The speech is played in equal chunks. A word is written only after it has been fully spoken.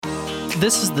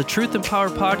This is the Truth and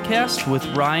Power Podcast with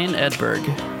Ryan Edberg.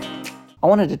 I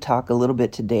wanted to talk a little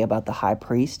bit today about the high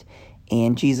priest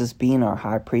and Jesus being our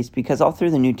high priest, because all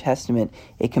through the New Testament,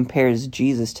 it compares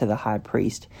Jesus to the high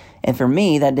priest. And for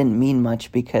me, that didn't mean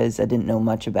much because I didn't know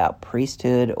much about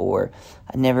priesthood, or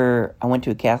I went to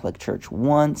a Catholic church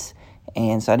once,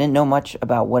 and so I didn't know much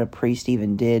about what a priest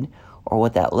even did or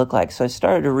what that looked like. So I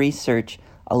started to research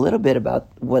a little bit about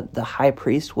what the high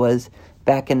priest was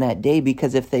back in that day,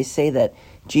 because if they say that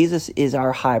Jesus is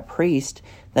our high priest,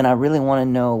 then I really want to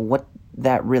know what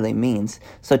that really means.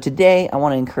 So today I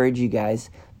want to encourage you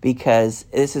guys, because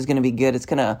this is going to be good.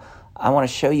 I want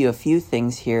to show you a few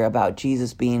things here about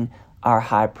Jesus being our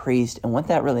high priest and what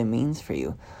that really means for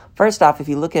you. First off, if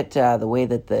you look at the way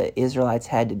that the Israelites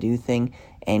had to do things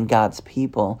and God's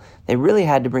people, they really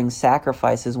had to bring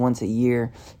sacrifices once a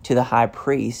year to the high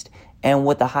priest. And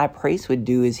what the high priest would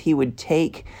do is he would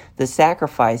take the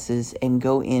sacrifices and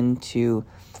go into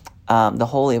the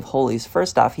Holy of Holies.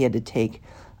 First off, he had to take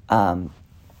a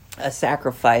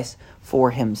sacrifice for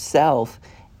himself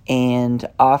and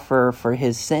offer for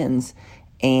his sins,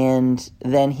 and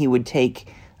then he would take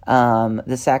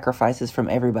the sacrifices from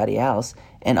everybody else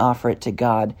and offer it to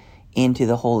God into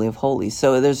the Holy of Holies.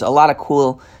 So there's a lot of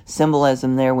cool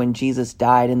symbolism there when Jesus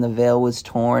died and the veil was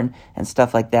torn and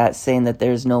stuff like that, saying that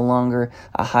there's no longer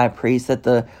a high priest,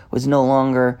 that was no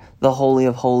longer the Holy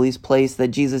of Holies place, that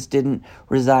Jesus didn't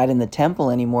reside in the temple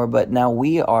anymore, but now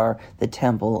we are the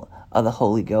temple of the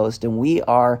Holy Ghost, and we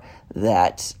are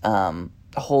that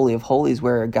Holy of Holies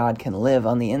where God can live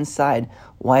on the inside.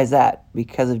 Why is that?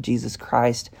 Because of Jesus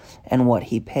Christ and what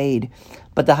he paid.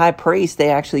 But the high priest, they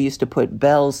actually used to put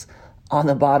bells on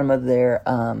the bottom of their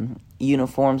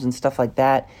uniforms and stuff like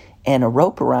that, and a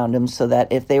rope around them, so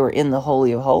that if they were in the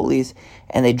Holy of Holies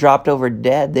and they dropped over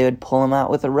dead, they would pull them out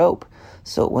with a rope.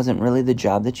 So it wasn't really the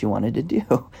job that you wanted to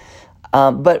do.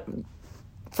 But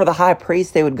for the high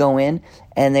priest, they would go in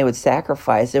and they would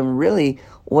sacrifice. And really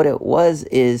what it was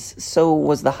is, so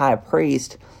was the high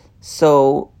priest,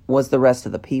 so was the rest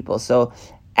of the people. So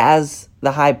as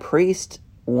the high priest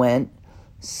went,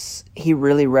 he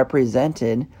really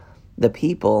represented the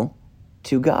people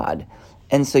to God.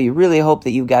 And so you really hope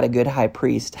that you've got a good high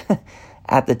priest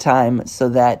at the time, so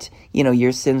that,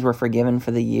 your sins were forgiven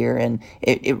for the year. And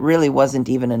it really wasn't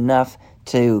even enough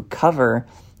to cover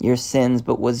your sins,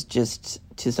 but was just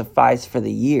to suffice for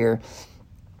the year.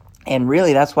 And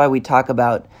really, that's why we talk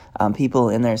about people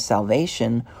in their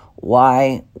salvation,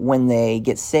 why when they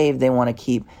get saved, they want to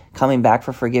keep coming back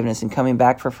for forgiveness and coming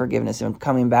back for forgiveness and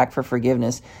coming back for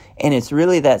forgiveness. And it's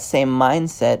really that same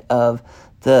mindset of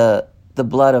the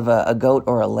blood of a goat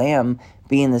or a lamb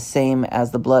being the same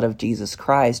as the blood of Jesus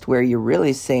Christ, where you're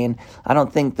really saying, I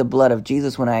don't think the blood of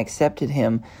Jesus, when I accepted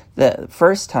him the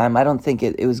first time, I don't think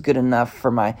it was good enough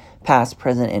for my past,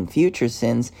 present, and future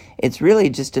sins. It's really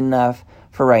just enough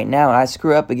for right now. And I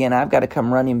screw up again, I've got to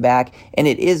come running back. And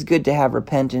it is good to have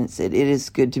repentance. It is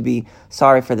good to be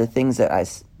sorry for the things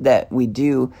that we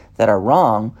do that are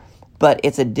wrong. But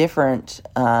it's a different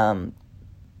time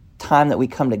that we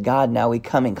come to God now. We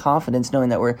come in confidence, knowing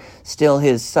that we're still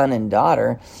his son and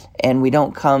daughter. And we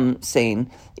don't come saying,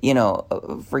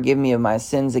 forgive me of my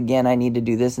sins again, I need to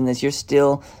do this and this. You're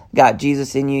still got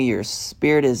Jesus in you. Your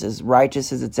spirit is as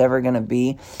righteous as it's ever going to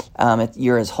be.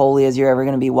 You're as holy as you're ever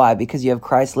going to be. Why? Because you have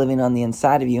Christ living on the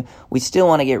inside of you. We still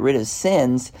want to get rid of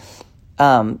sins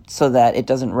so that it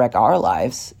doesn't wreck our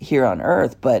lives here on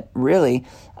earth. But really,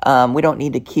 we don't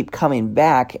need to keep coming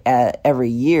back every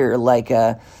year like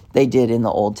they did in the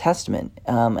Old Testament.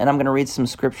 And I'm going to read some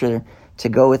scripture to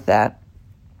go with that.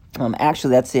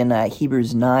 Actually, that's in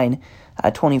Hebrews 9,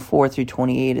 24 through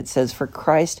 28. It says, "For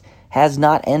Christ has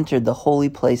not entered the holy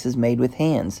places made with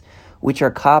hands, which are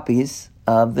copies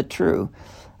of the true,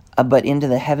 but into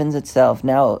the heavens itself,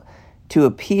 now to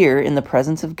appear in the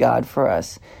presence of God for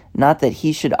us. Not that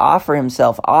he should offer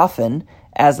himself often,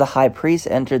 as the high priest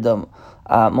entered the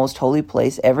most holy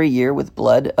place every year with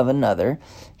blood of another.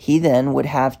 He then would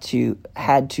had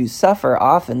to suffer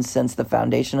often since the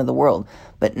foundation of the world.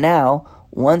 But now,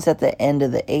 once at the end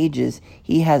of the ages,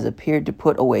 he has appeared to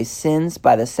put away sins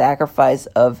by the sacrifice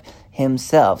of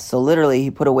himself." So literally, he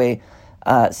put away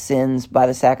sins by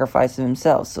the sacrifice of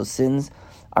himself. So sins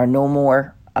are no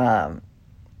more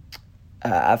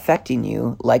affecting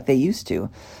you like they used to.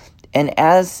 "And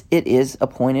as it is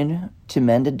appointed to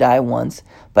men to die once,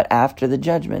 but after the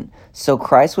judgment, so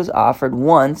Christ was offered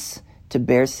once to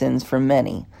bear sins for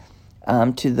many.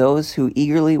 To those who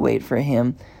eagerly wait for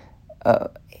him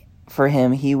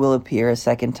he will appear a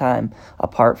second time,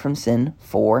 apart from sin,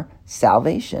 for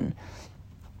salvation."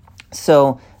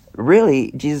 So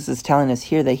really, Jesus is telling us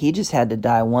here that he just had to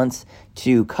die once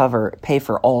to pay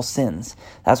for all sins.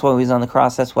 That's why he was on the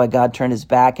cross. That's why God turned his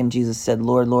back and Jesus said,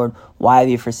 Lord, Lord, why have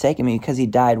you forsaken me? Because he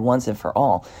died once and for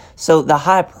all. So the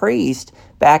high priest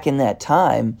back in that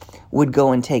time would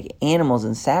go and take animals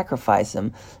and sacrifice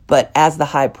them. But as the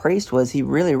high priest was, he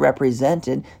really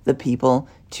represented the people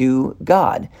to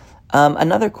God.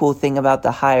 Another cool thing about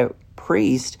the high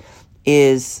priest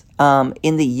is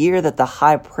in the year that the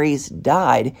high priest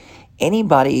died,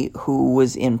 anybody who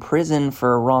was in prison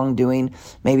for wrongdoing,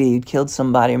 maybe you'd killed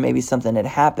somebody or maybe something had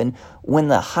happened, when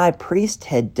the high priest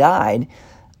had died,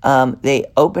 they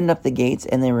opened up the gates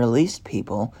and they released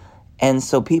people. And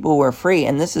so people were free.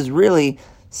 And this is really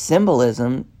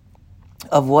symbolism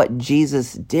of what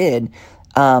Jesus did,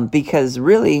 because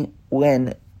really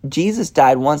when Jesus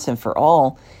died once and for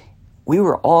all, we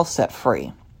were all set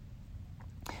free.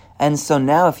 And so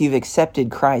now if you've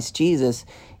accepted Christ Jesus,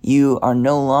 you are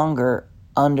no longer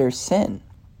under sin.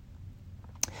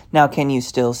 Now, can you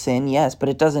still sin? Yes, but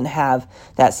it doesn't have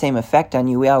that same effect on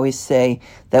you. We always say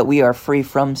that we are free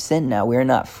from sin now. We are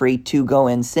not free to go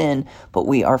and sin, but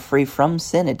we are free from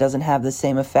sin. It doesn't have the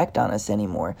same effect on us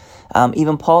anymore.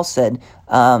 Even Paul said,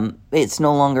 it's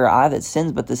no longer I that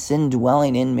sins, but the sin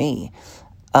dwelling in me.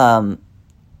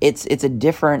 It's a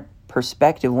different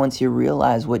perspective once you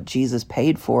realize what Jesus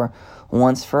paid for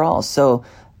once for all. So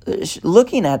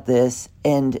looking at this,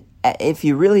 and if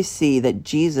you really see that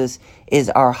Jesus is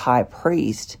our high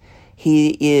priest,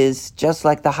 he is just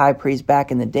like the high priest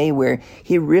back in the day, where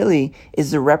he really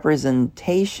is the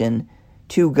representation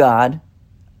to God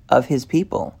of his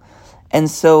people. And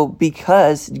so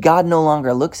because God no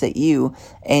longer looks at you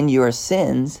and your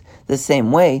sins the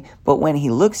same way, but when he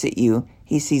looks at you,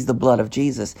 he sees the blood of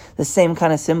Jesus. The same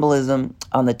kind of symbolism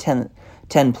on the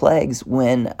 10 plagues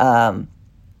when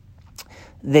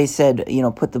they said,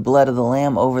 put the blood of the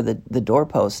lamb over the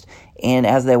doorpost. And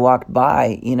as they walked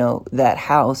by, that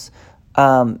house,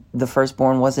 the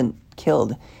firstborn wasn't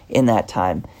killed in that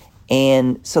time.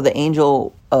 And so the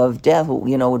angel of death,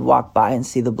 would walk by and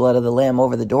see the blood of the lamb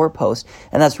over the doorpost.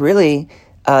 And that's really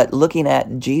looking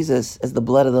at Jesus as the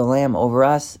blood of the lamb over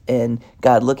us, and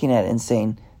God looking at it and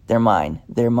saying, they're mine,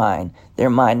 they're mine, they're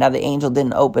mine. Now, the angel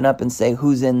didn't open up and say,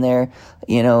 who's in there?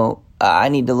 I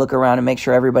need to look around and make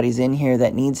sure everybody's in here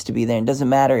that needs to be there. It doesn't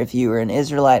matter if you were an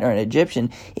Israelite or an Egyptian.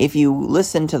 If you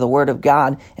listen to the word of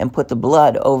God and put the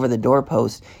blood over the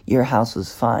doorpost, your house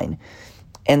was fine.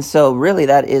 And so really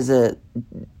that is a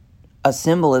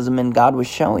symbolism, and God was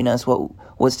showing us what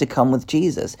was to come with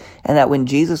Jesus. And that when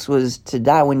Jesus was to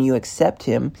die, when you accept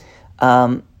him,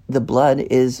 the blood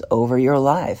is over your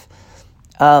life.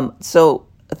 So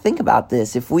think about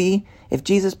this. If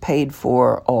Jesus paid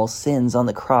for all sins on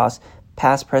the cross,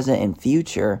 past, present, and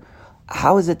future,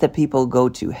 how is it that people go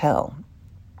to hell?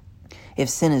 If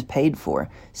sin is paid for,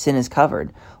 sin is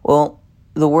covered. Well,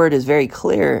 the word is very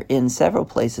clear in several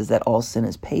places that all sin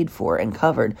is paid for and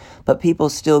covered, but people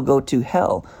still go to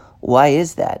hell. Why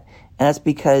is that? And that's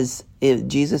because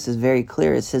Jesus is very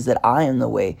clear. It says that I am the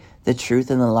way, the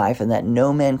truth, and the life, and that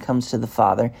no man comes to the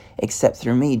Father except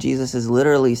through me. Jesus is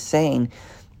literally saying,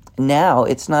 now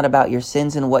it's not about your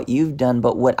sins and what you've done,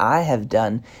 but what I have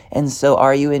done. And so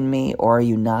are you in me or are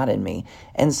you not in me?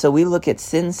 And so we look at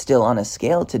sin still on a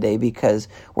scale today because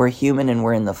we're human and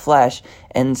we're in the flesh.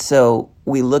 And so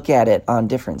we look at it on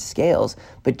different scales,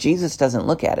 but Jesus doesn't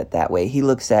look at it that way. He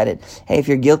looks at it, hey, if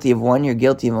you're guilty of one, you're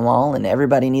guilty of them all, and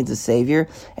everybody needs a Savior.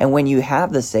 And when you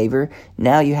have the Savior,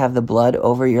 now you have the blood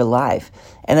over your life.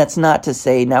 And that's not to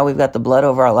say, now we've got the blood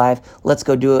over our life, let's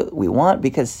go do what we want,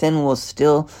 because sin will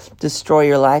still destroy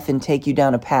your life and take you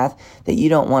down a path that you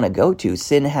don't want to go to.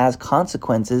 Sin has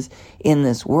consequences in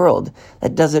this world.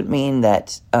 That doesn't mean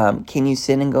that, can you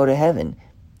sin and go to heaven?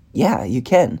 Yeah, you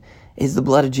can. Is the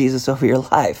blood of Jesus over your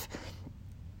life?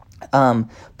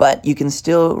 But you can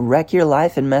still wreck your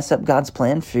life and mess up God's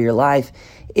plan for your life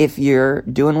if you're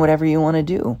doing whatever you want to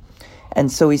do.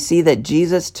 And so we see that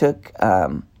Jesus took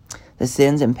the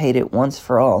sins and paid it once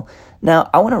for all. Now,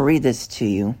 I want to read this to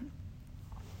you,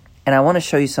 and I want to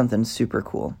show you something super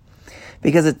cool.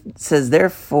 Because it says,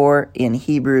 therefore, in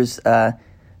Hebrews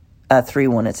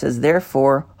 3:1, it says,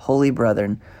 therefore, holy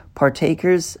brethren,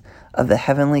 partakers of the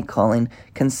heavenly calling,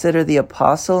 consider the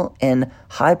apostle and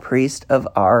high priest of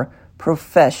our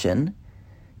profession,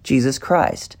 Jesus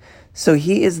Christ. So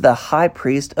he is the high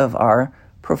priest of our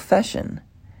profession.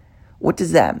 What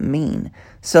does that mean?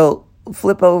 So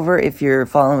flip over if you're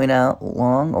following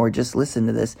along, or just listen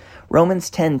to this.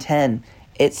 Romans 10:10,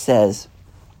 it says,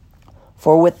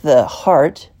 for with the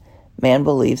heart man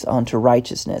believes unto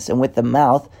righteousness, and with the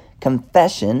mouth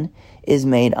confession is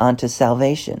made unto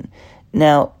salvation.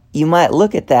 Now, you might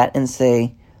look at that and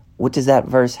say, what does that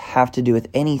verse have to do with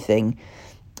anything?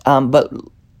 But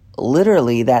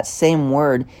literally, that same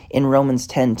word in Romans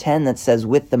 10:10 that says,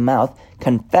 with the mouth,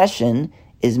 confession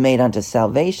is made unto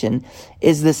salvation,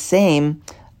 is the same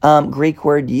Greek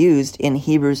word used in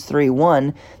Hebrews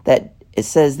 3:1 that it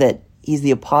says that he's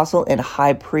the apostle and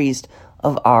high priest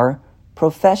of our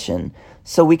profession.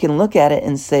 So we can look at it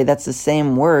and say that's the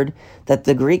same word that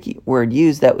the Greek word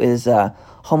used that is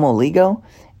homolego,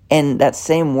 and that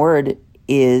same word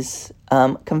is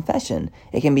confession.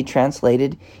 It can be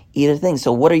translated either thing.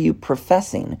 So what are you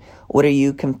professing? What are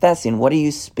you confessing? What are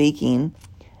you speaking?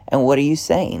 And what are you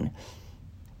saying?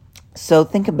 So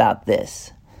think about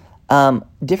this.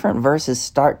 Different verses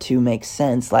start to make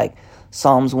sense, like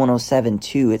Psalms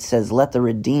 107:2. It says, let the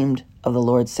redeemed of the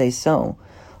Lord say so,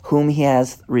 whom he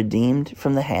has redeemed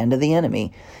from the hand of the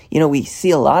enemy. We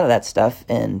see a lot of that stuff,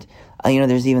 and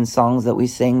there's even songs that we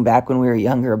sang back when we were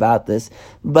younger about this.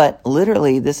 But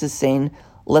literally, this is saying,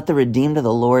 let the redeemed of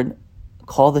the Lord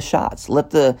call the shots.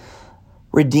 Let the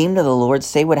redeemed of the Lord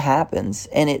say what happens.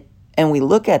 And we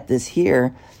look at this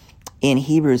here in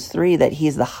Hebrews 3, that he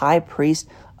is the high priest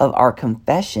of our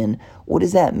confession. What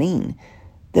does that mean?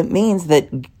 That means that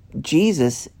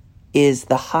Jesus is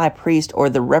the high priest, or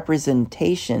the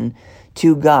representation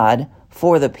to God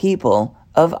for the people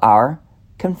of our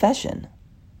confession.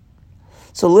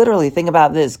 So literally, think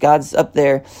about this. God's up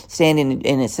there standing,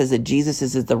 and it says that Jesus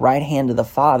is at the right hand of the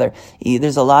Father.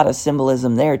 There's a lot of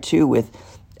symbolism there, too, with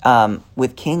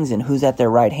kings and who's at their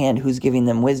right hand, who's giving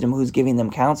them wisdom, who's giving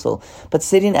them counsel. But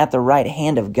sitting at the right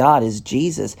hand of God is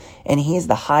Jesus, and he is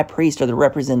the high priest, or the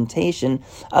representation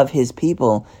of his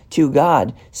people to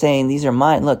God, saying, these are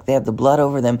mine. Look, they have the blood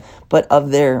over them, but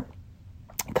of their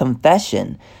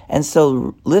confession. And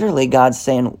so literally God's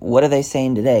saying, what are they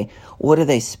saying today? What are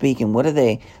they speaking? What are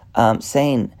they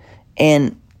saying?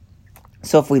 And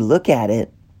so if we look at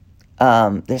it,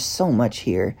 there's so much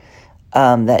here.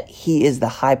 That he is the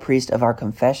high priest of our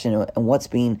confession, and what's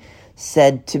being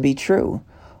said to be true.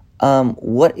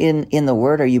 What in the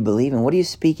word are you believing? What are you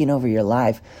speaking over your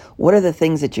life? What are the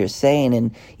things that you're saying?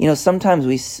 And, sometimes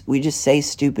we just say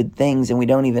stupid things and we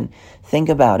don't even think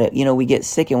about it. We get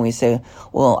sick and we say,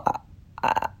 well,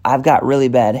 I've got really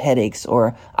bad headaches,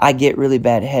 or I get really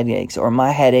bad headaches, or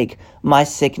my headache, my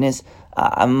sickness,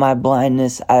 my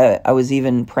blindness. I was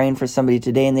even praying for somebody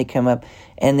today, and they come up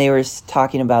and they were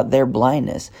talking about their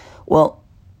blindness. Well,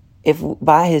 if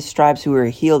by his stripes we were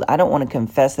healed, I don't want to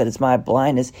confess that it's my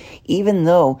blindness, even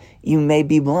though you may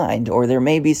be blind, or there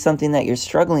may be something that you're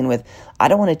struggling with. I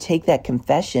don't want to take that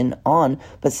confession on,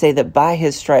 but say that by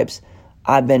his stripes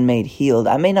I've been made healed.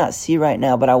 I may not see right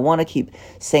now, but I want to keep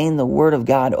saying the word of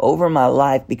God over my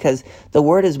life, because the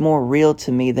word is more real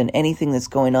to me than anything that's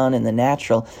going on in the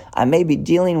natural. I may be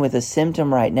dealing with a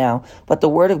symptom right now, but the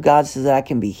word of God says that I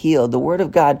can be healed. The word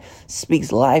of God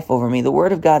speaks life over me. The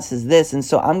word of God says this, and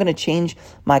so I'm going to change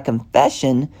my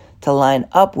confession to line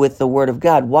up with the word of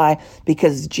God. Why?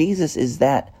 Because Jesus is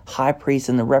that high priest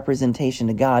and the representation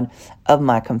to God of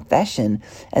my confession.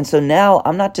 And so now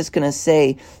I'm not just going to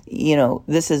say,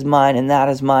 this is mine and that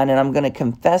is mine, and I'm going to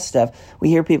confess stuff. We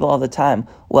hear people all the time,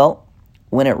 well,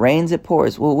 when it rains, it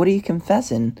pours. Well, what are you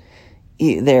confessing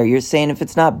there? You're saying if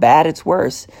it's not bad, it's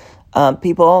worse.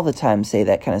 People all the time say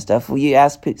that kind of stuff. Well, you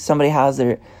ask somebody how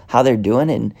they're doing,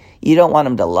 and you don't want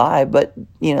them to lie, but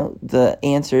the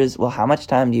answer is, well, how much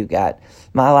time do you got?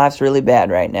 My life's really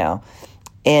bad right now.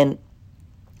 And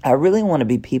I really want to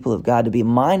be people of God, to be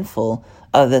mindful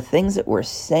of the things that we're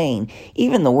saying.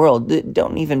 Even the world,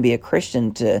 don't even be a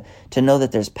Christian to know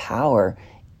that there's power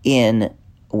in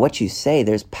what you say.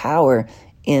 There's power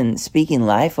in speaking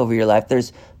life over your life.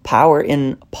 There's power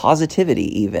in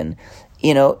positivity even.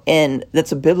 And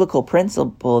that's a biblical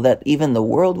principle that even the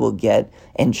world will get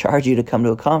and charge you to come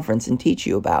to a conference and teach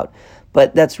you about.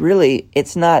 But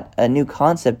it's not a new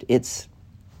concept. It's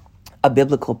a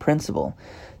biblical principle.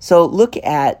 So look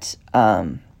at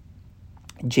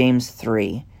James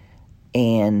 3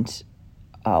 and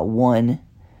 1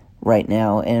 right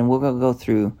now, and we're going to go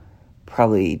through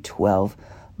probably 12.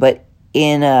 But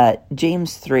in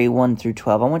James 3, 1 through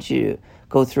 12, I want you to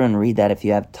go through and read that if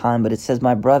you have time. But it says,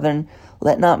 my brethren,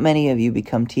 let not many of you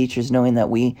become teachers, knowing that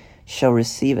we shall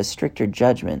receive a stricter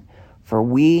judgment. For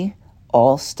we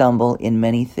all stumble in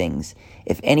many things.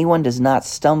 If anyone does not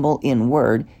stumble in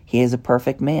word, he is a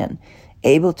perfect man,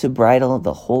 able to bridle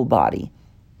the whole body.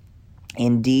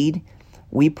 Indeed,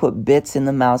 we put bits in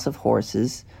the mouths of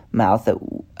horses' mouth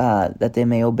that they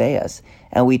may obey us,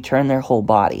 and we turn their whole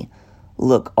body.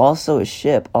 Look, also a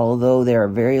ship, although they are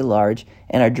very large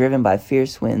and are driven by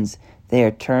fierce winds, they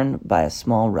are turned by a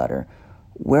small rudder,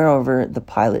 wherever the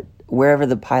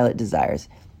pilot desires.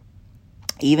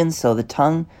 Even so, the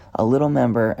tongue, a little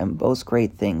member, and boasts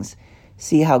great things.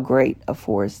 See how great a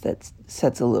forest that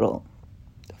sets a little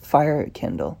fire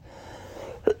kindle.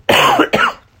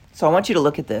 So I want you to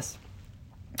look at this.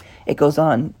 It goes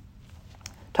on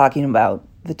talking about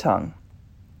the tongue.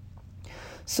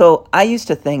 So I used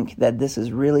to think that this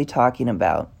is really talking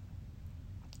about,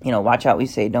 watch out, we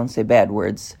say, don't say bad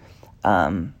words,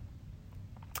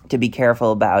 to be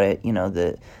careful about it,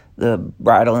 the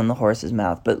bridle in the horse's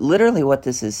mouth. But literally what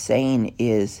this is saying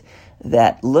is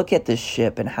that look at the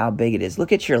ship and how big it is.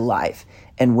 Look at your life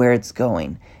and where it's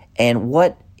going. And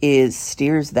what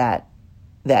steers that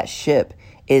ship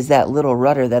is that little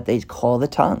rudder that they call the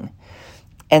tongue.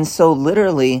 And so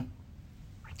literally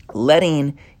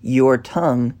letting your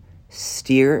tongue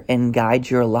steer and guide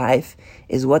your life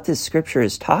is what this scripture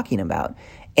is talking about.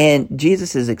 And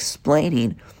Jesus is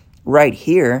explaining right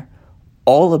here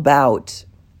all about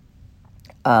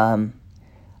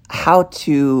how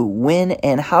to win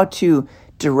and how to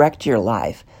direct your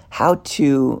life, how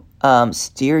to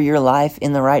steer your life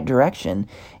in the right direction.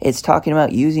 It's talking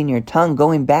about using your tongue,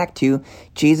 going back to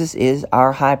Jesus is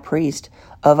our high priest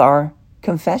of our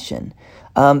confession.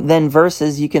 Then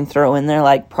verses you can throw in there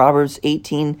like Proverbs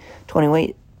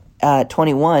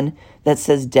 18:21 that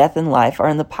says, death and life are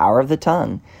in the power of the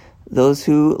tongue. Those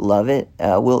who love it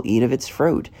will eat of its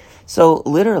fruit. So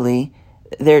literally,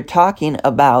 they're talking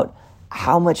about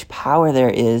how much power there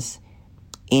is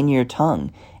in your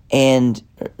tongue. And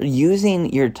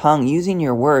using your tongue, using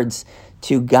your words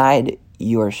to guide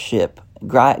your ship,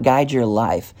 guide your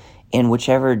life in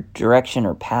whichever direction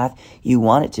or path you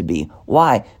want it to be.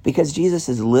 Why? Because Jesus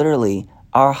is literally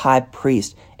our high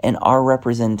priest and our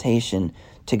representation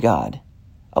to God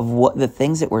of what the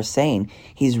things that we're saying.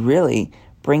 He's really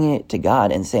bringing it to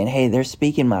God and saying, hey, they're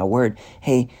speaking my word.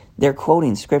 Hey, they're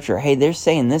quoting scripture. Hey, they're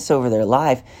saying this over their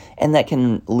life. And that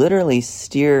can literally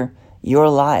steer your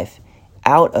life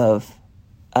out of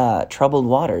troubled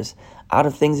waters, out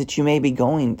of things that you may be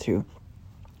going through.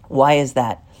 Why is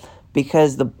that?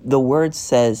 Because the word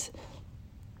says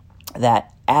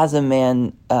that as a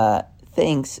man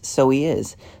thinks, so he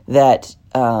is. That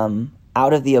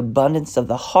out of the abundance of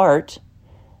the heart,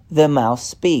 the mouth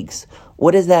speaks.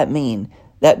 What does that mean?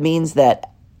 That means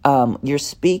that you're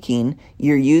speaking,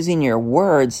 you're using your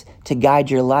words to guide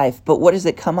your life. But what does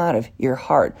it come out of? Your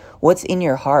heart. What's in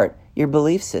your heart? Your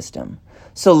belief system.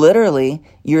 So literally,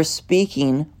 you're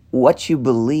speaking what you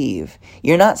believe.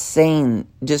 You're not saying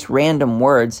just random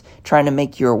words, trying to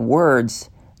make your words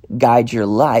guide your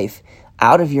life.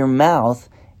 Out of your mouth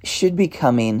should be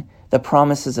coming the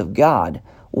promises of God.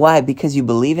 Why? Because you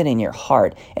believe it in your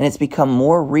heart, and it's become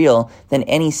more real than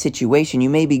any situation. You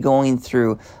may be going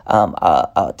through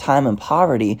a time in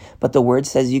poverty, but the word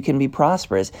says you can be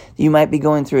prosperous. You might be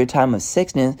going through a time of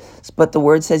sickness, but the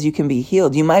word says you can be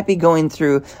healed. You might be going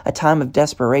through a time of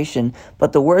desperation,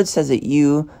 but the word says that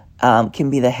you can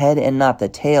be the head and not the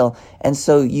tail. And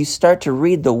so you start to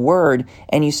read the word,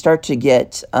 and you start to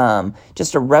get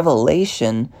just a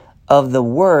revelation of the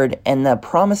word and the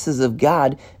promises of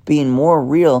God being more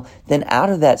real. Then out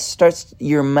of that starts,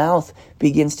 your mouth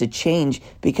begins to change,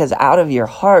 because out of your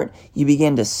heart you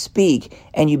begin to speak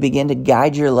and you begin to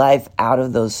guide your life out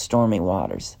of those stormy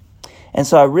waters. And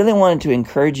so I really wanted to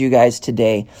encourage you guys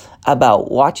today about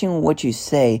watching what you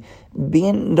say.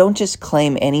 Don't just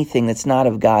claim anything that's not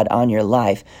of God on your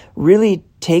life. Really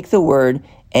take the word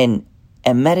and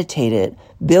meditate it.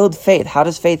 Build faith. How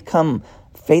does faith come?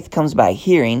 Faith comes by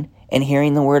hearing, and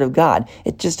hearing the word of God.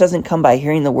 It just doesn't come by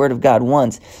hearing the word of God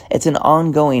once. It's an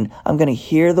ongoing, I'm going to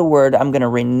hear the word, I'm going to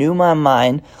renew my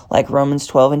mind, like Romans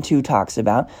 12:2 talks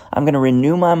about. I'm going to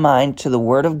renew my mind to the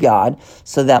word of God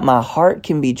so that my heart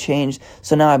can be changed.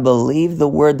 So now I believe the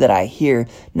word that I hear.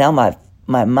 Now my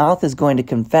mouth is going to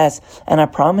confess, and I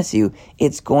promise you,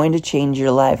 it's going to change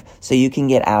your life so you can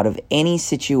get out of any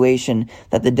situation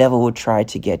that the devil will try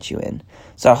to get you in.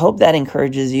 So I hope that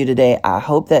encourages you today. I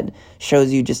hope that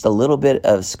shows you just a little bit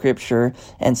of scripture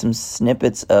and some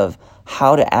snippets of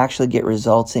how to actually get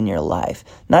results in your life.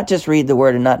 Not just read the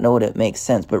word and not know what it makes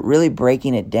sense, but really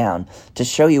breaking it down to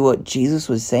show you what Jesus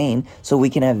was saying so we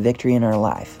can have victory in our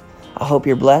life. I hope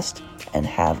you're blessed and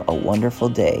have a wonderful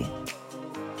day.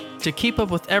 To keep up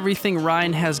with everything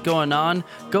Ryan has going on,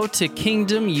 go to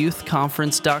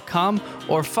kingdomyouthconference.com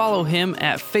or follow him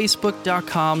at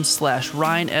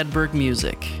facebook.com/Ryan Edberg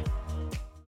Music.